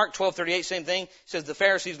in Mark 12:38, same thing. He says the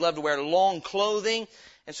Pharisees love to wear long clothing.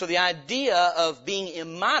 And so the idea of being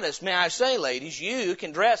immodest, may I say, ladies, you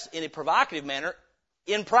can dress in a provocative manner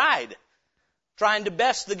in pride, trying to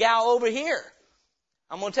best the gal over here.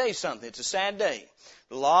 I'm going to tell you something. It's a sad day.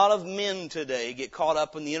 A lot of men today get caught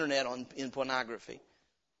up on the internet in pornography.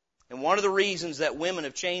 And one of the reasons that women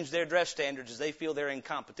have changed their dress standards is they feel they're in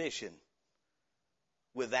competition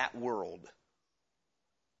with that world.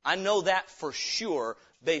 I know that for sure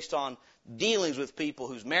based on dealings with people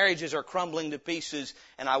whose marriages are crumbling to pieces,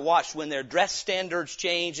 and I watch when their dress standards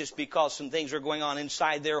change, it's because some things are going on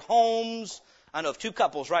inside their homes. I know of two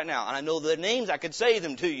couples right now, and I know their names, I could say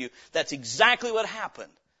them to you. That's exactly what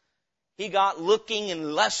happened. He got looking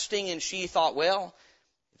and lusting, and she thought, well,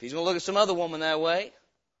 if he's going to look at some other woman that way,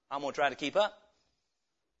 I'm going to try to keep up.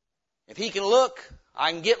 If he can look,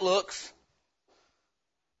 I can get looks.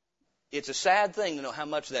 It's a sad thing to know how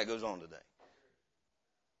much of that goes on today.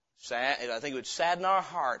 I think it would sadden our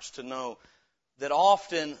hearts to know that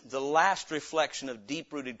often the last reflection of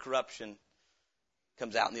deep-rooted corruption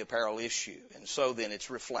comes out in the apparel issue. And so then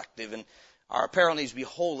it's reflective. And our apparel needs to be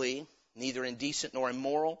holy, neither indecent nor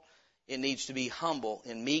immoral. It needs to be humble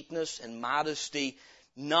in meekness and modesty,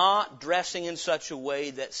 not dressing in such a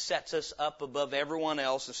way that sets us up above everyone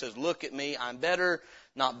else and says, look at me, I'm better,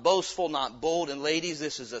 not boastful, not bold. And ladies,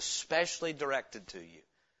 this is especially directed to you.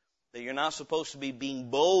 That you're not supposed to be being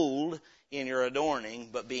bold in your adorning,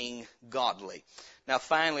 but being godly. Now,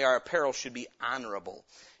 finally, our apparel should be honorable.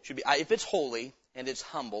 If it's holy and it's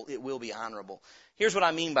humble, it will be honorable. Here's what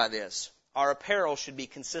I mean by this. Our apparel should be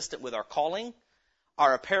consistent with our calling.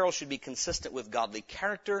 Our apparel should be consistent with godly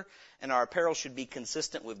character. And our apparel should be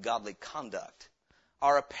consistent with godly conduct.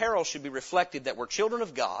 Our apparel should be reflected that we're children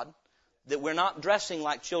of God, that we're not dressing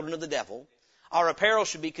like children of the devil. Our apparel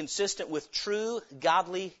should be consistent with true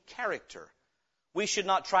godly character. We should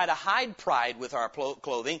not try to hide pride with our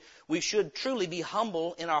clothing. We should truly be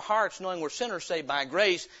humble in our hearts, knowing we're sinners saved by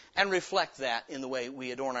grace, and reflect that in the way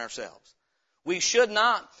we adorn ourselves. We should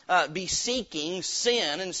not be seeking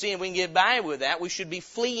sin and seeing if we can get by with that. We should be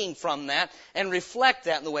fleeing from that and reflect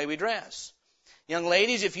that in the way we dress. Young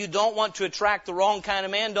ladies, if you don't want to attract the wrong kind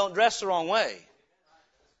of man, don't dress the wrong way.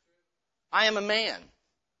 I am a man.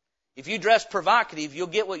 If you dress provocative, you'll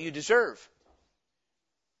get what you deserve.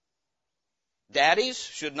 Daddies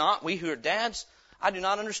should not. We who are dads, I do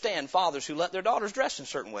not understand fathers who let their daughters dress in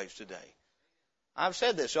certain ways today. I've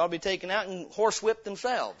said this. They ought to be taken out and horsewhipped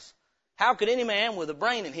themselves. How could any man with a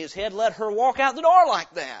brain in his head let her walk out the door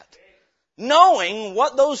like that? Knowing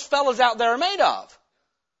what those fellows out there are made of.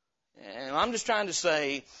 And I'm just trying to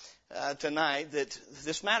say tonight that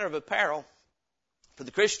this matter of apparel for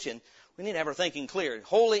the Christian, we need to have our thinking clear.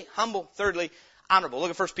 Holy, humble, thirdly, honorable.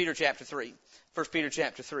 Look at 1 Peter chapter 3. 1 Peter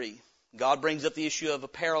chapter 3. God brings up the issue of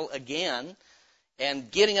apparel again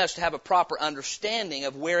and getting us to have a proper understanding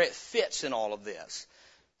of where it fits in all of this.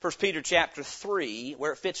 1 Peter chapter 3,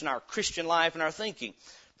 where it fits in our Christian life and our thinking.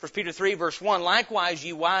 1 Peter 3 verse 1, likewise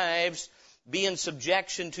ye wives, be in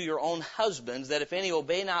subjection to your own husbands, that if any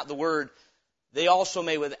obey not the word, they also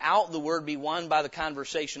may without the word be won by the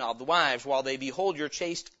conversation of the wives, while they behold your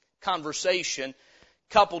chaste conversation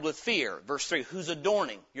coupled with fear. Verse 3, who's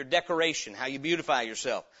adorning? Your decoration, how you beautify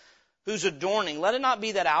yourself. Who's adorning? Let it not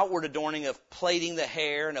be that outward adorning of plaiting the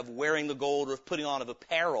hair and of wearing the gold or of putting on of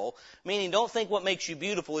apparel. Meaning, don't think what makes you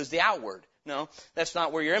beautiful is the outward. No, that's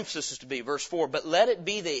not where your emphasis is to be. Verse 4, but let it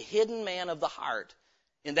be the hidden man of the heart,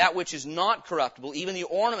 in that which is not corruptible, even the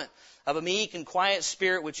ornament of a meek and quiet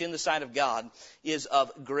spirit, which in the sight of God is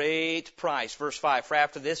of great price. Verse 5, for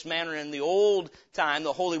after this manner in the old time,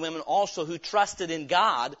 the holy women also who trusted in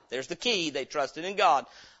God, there's the key, they trusted in God,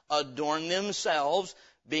 adorned themselves,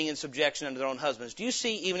 being in subjection unto their own husbands. Do you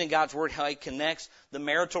see, even in God's Word, how He connects the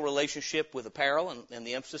marital relationship with apparel and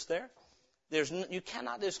the emphasis there? You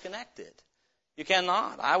cannot disconnect it. You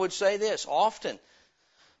cannot. I would say this. Often,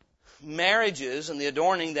 marriages and the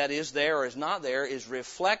adorning that is there or is not there is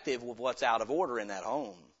reflective of what's out of order in that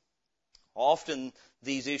home. Often,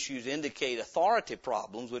 these issues indicate authority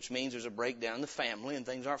problems, which means there's a breakdown in the family and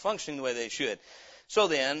things aren't functioning the way they should. So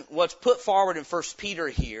then, what's put forward in 1 Peter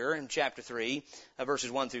here in chapter 3, verses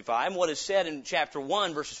 1 through 5, and what is said in chapter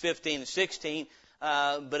 1, verses 15 and 16,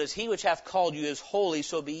 but as he which hath called you is holy,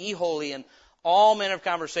 so be ye holy in all manner of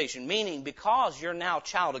conversation. Meaning, because you're now a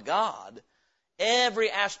child of God,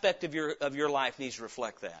 every aspect of your life needs to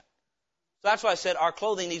reflect that. So that's why I said our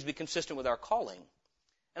clothing needs to be consistent with our calling.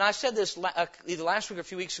 And I said this either last week or a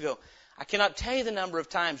few weeks ago. I cannot tell you the number of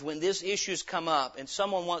times when this issue's come up and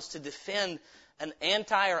someone wants to defend an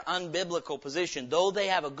anti or unbiblical position. Though they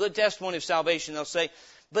have a good testimony of salvation, they'll say,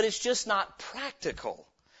 but it's just not practical.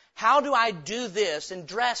 How do I do this and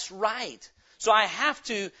dress right? So I have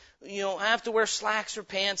to, I have to wear slacks or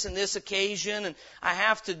pants in this occasion, and I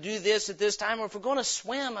have to do this at this time. Or if we're going to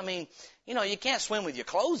swim, you can't swim with your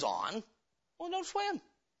clothes on. Well, don't swim.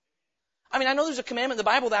 I know there's a commandment in the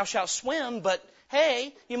Bible, thou shalt swim, but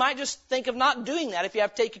hey, you might just think of not doing that if you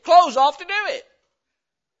have to take your clothes off to do it.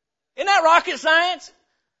 Isn't that rocket science?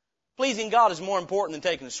 Pleasing God is more important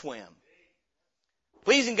than taking a swim.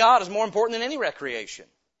 Pleasing God is more important than any recreation.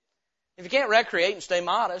 If you can't recreate and stay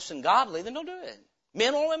modest and godly, then don't do it.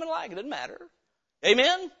 Men or women alike, it doesn't matter.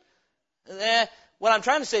 Amen? What I'm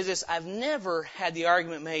trying to say is this. I've never had the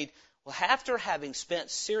argument made, well, after having spent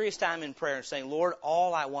serious time in prayer and saying, Lord,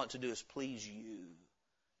 all I want to do is please you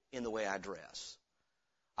in the way I dress.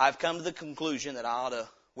 I've come to the conclusion that I ought to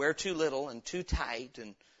wear too little and too tight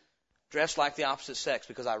and dress like the opposite sex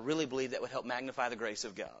because I really believe that would help magnify the grace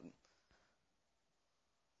of God.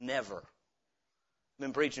 Never. I've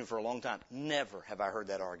been preaching for a long time. Never have I heard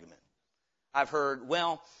that argument. I've heard,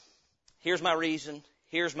 well, here's my reason,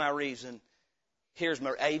 here's my reason,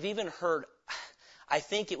 I've even heard, I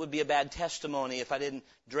think it would be a bad testimony if I didn't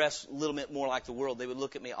dress a little bit more like the world. They would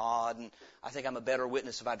look at me odd, and I think I'm a better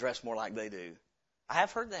witness if I dress more like they do. I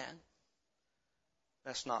have heard that.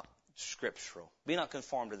 That's not scriptural. Be not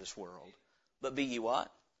conformed to this world, but be ye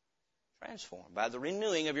what? Transformed by the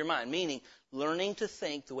renewing of your mind, meaning learning to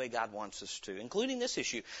think the way God wants us to, including this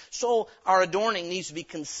issue. So our adorning needs to be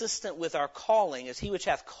consistent with our calling. As he which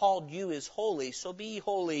hath called you is holy, so be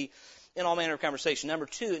holy in all manner of conversation. Number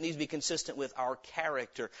 2, it needs to be consistent with our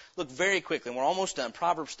character. Look very quickly, and we're almost done.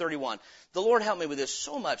 Proverbs 31. The Lord helped me with this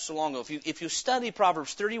so long ago. If you study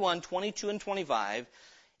Proverbs 31, 22, and 25,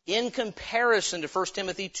 in comparison to 1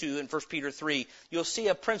 Timothy 2 and 1 Peter 3, you'll see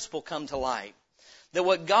a principle come to light. That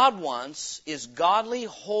what God wants is godly,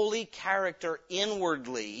 holy character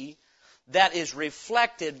inwardly that is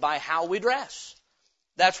reflected by how we dress.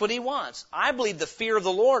 That's what He wants. I believe the fear of the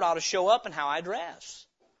Lord ought to show up in how I dress.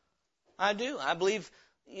 I do. I believe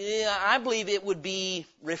it would be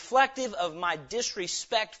reflective of my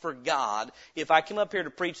disrespect for God if I came up here to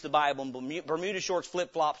preach the Bible in Bermuda shorts,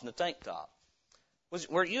 flip-flops, and a tank top.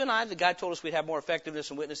 Were you and I, the guy told us we'd have more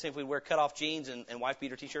effectiveness in witnessing if we'd wear cut-off jeans and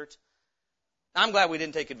wife-beater T-shirts? I'm glad we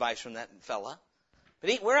didn't take advice from that fella.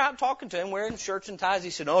 But we're out talking to him, wearing shirts and ties. He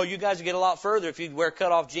said, oh, you guys would get a lot further if you'd wear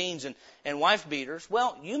cut-off jeans and wife-beaters.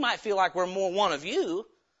 Well, you might feel like we're more one of you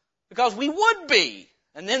because we would be.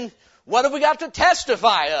 And then what have we got to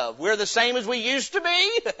testify of? We're the same as we used to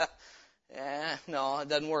be? No, it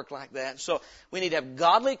doesn't work like that. So we need to have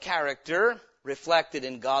godly character reflected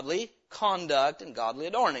in godly conduct and godly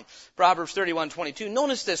adorning. Proverbs 31:22.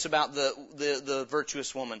 Notice this about the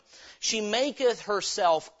virtuous woman. She maketh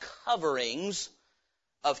herself coverings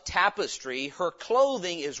of tapestry. Her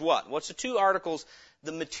clothing is what? What's the 2 articles,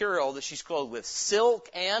 the material that she's clothed with? Silk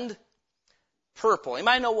and purple.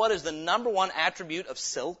 Anybody know what is the number 1 attribute of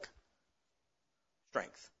silk?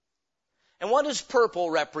 Strength. And what does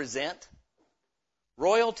purple represent?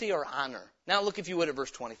 Royalty or honor. Now look, if you would, at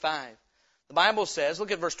verse 25. The Bible says,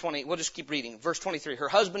 look at verse 20, we'll just keep reading. Verse 23, her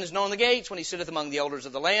husband is known in the gates when he sitteth among the elders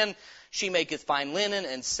of the land. She maketh fine linen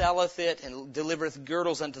and selleth it and delivereth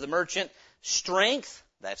girdles unto the merchant. Strength,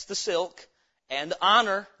 that's the silk, and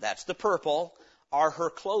honor, that's the purple, are her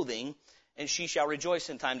clothing, and she shall rejoice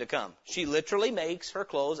in time to come. She literally makes her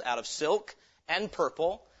clothes out of silk and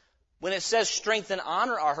purple. When it says strength and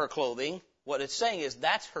honor are her clothing, what it's saying is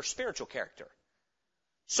that's her spiritual character.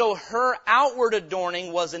 So her outward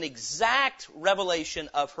adorning was an exact revelation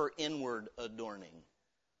of her inward adorning.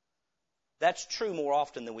 That's true more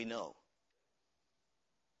often than we know.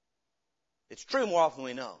 It's true more often than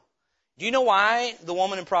we know. Do you know why the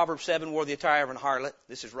woman in Proverbs 7 wore the attire of an harlot?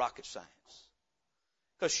 This is rocket science.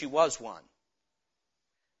 Because she was one.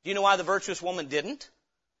 Do you know why the virtuous woman didn't?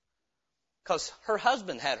 Because her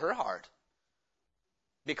husband had her heart.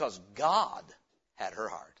 because God had her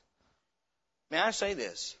heart. May I say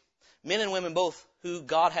this? Men and women both who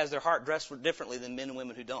God has their heart dressed differently than men and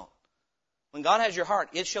women who don't. When God has your heart,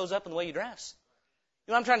 it shows up in the way you dress.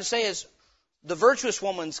 You know what I'm trying to say is the virtuous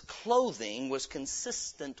woman's clothing was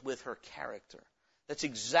consistent with her character. That's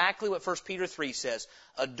exactly what 1 Peter 3 says.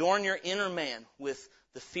 Adorn your inner man with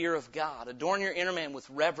the fear of God. Adorn your inner man with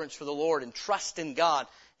reverence for the Lord and trust in God,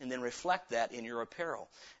 and then reflect that in your apparel.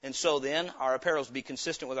 And so then our apparel is to be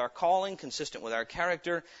consistent with our calling, consistent with our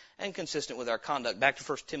character, and consistent with our conduct. Back to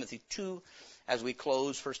 1 Timothy 2 as we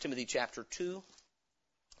close 1 Timothy chapter 2.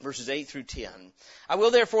 Verses 8 through 10. I will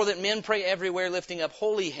therefore that men pray everywhere, lifting up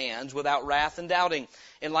holy hands without wrath and doubting.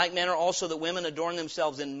 In like manner also that women adorn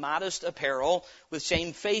themselves in modest apparel with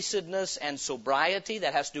shamefacedness and sobriety.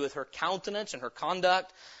 That has to do with her countenance and her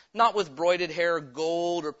conduct. Not with broided hair,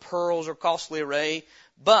 gold or pearls or costly array.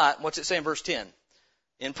 But, what's it say in verse 10?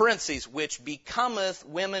 In parentheses, which becometh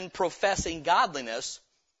women professing godliness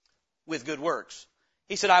with good works.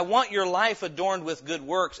 He said, I want your life adorned with good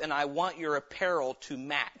works, and I want your apparel to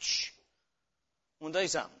match. I want to tell you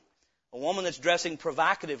something. A woman that's dressing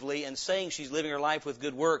provocatively and saying she's living her life with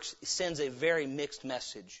good works sends a very mixed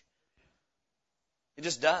message. It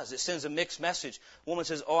just does. It sends a mixed message. A woman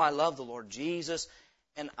says, oh, I love the Lord Jesus,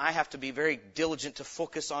 and I have to be very diligent to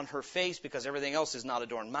focus on her face because everything else is not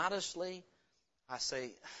adorned modestly. I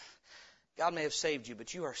say, God may have saved you,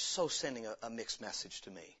 but you are so sending a mixed message to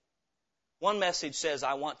me. One message says,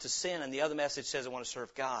 I want to sin, and the other message says, I want to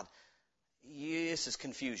serve God. This is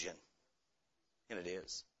confusion. And it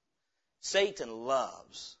is. Satan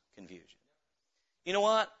loves confusion. You know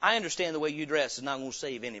what? I understand the way you dress is not going to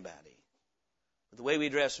save anybody. But the way we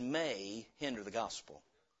dress may hinder the gospel.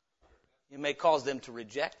 It may cause them to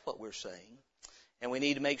reject what we're saying. And we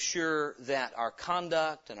need to make sure that our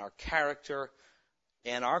conduct and our character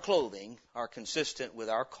and our clothing are consistent with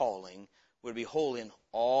our calling. We're to be holy in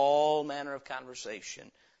all manner of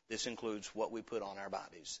conversation. This includes what we put on our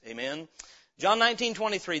bodies. Amen? John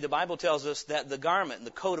 19:23, the Bible tells us that the garment and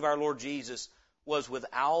the coat of our Lord Jesus was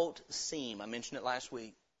without seam. I mentioned it last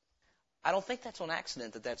week. I don't think that's on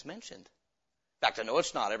accident that that's mentioned. In fact, I know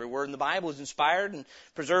it's not. Every word in the Bible is inspired and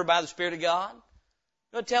preserved by the Spirit of God.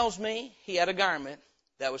 It tells me he had a garment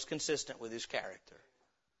that was consistent with his character.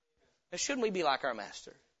 Now, shouldn't we be like our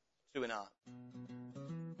Master? Do we not?